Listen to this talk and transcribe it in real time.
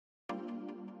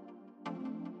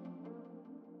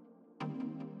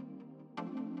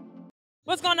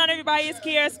What's going on, everybody? It's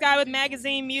Kiera Sky with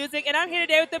Magazine Music, and I'm here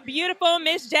today with the beautiful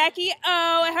Miss Jackyoh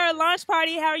at her launch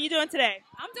party. How are you doing today?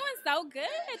 I'm doing so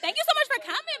good. Thank you so much for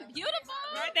coming. Beautiful.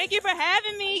 All right, thank you for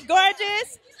having me.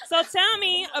 Gorgeous. So tell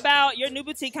me about your new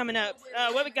boutique coming up.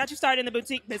 What got you started in the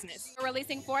boutique business? We're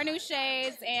releasing 4 new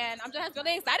shades, and I'm just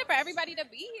really excited for everybody to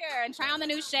be here and try on the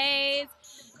new shades,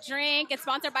 drink. It's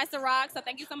sponsored by Ciroc, so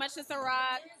thank you so much to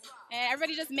Ciroc. And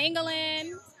everybody just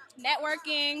mingling,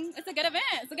 networking. It's a good event.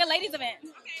 It's a good ladies event.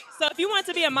 So if you want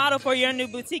to be a model for your new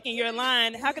boutique and your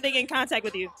line, how could they get in contact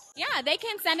with you? Yeah, they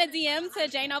can send a DM to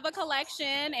Jackyoh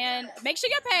Collection, and make sure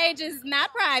your page is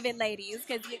not private, ladies,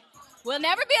 because we'll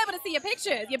never be able to see your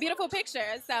pictures, your beautiful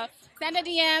pictures. So send a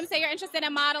DM, say you're interested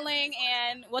in modeling,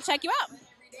 and we'll check you out.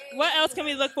 What else can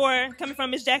we look for coming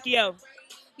from Miss Jackyoh?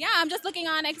 Yeah, I'm just looking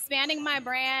on expanding my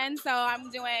brand. So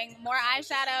I'm doing more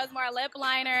eyeshadows, more lip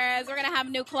liners. We're going to have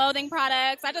new clothing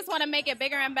products. I just want to make it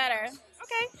bigger and better.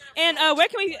 Okay. And where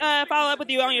can we follow up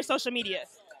with you on your social media?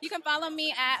 You can follow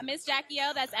me at Miss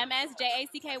Jackyoh. That's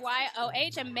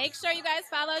MSJACKYOH. And make sure you guys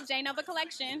follow Jackyoh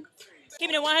Collection.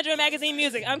 Keeping it 100 Magazine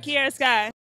Music. I'm Kiera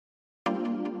Sky.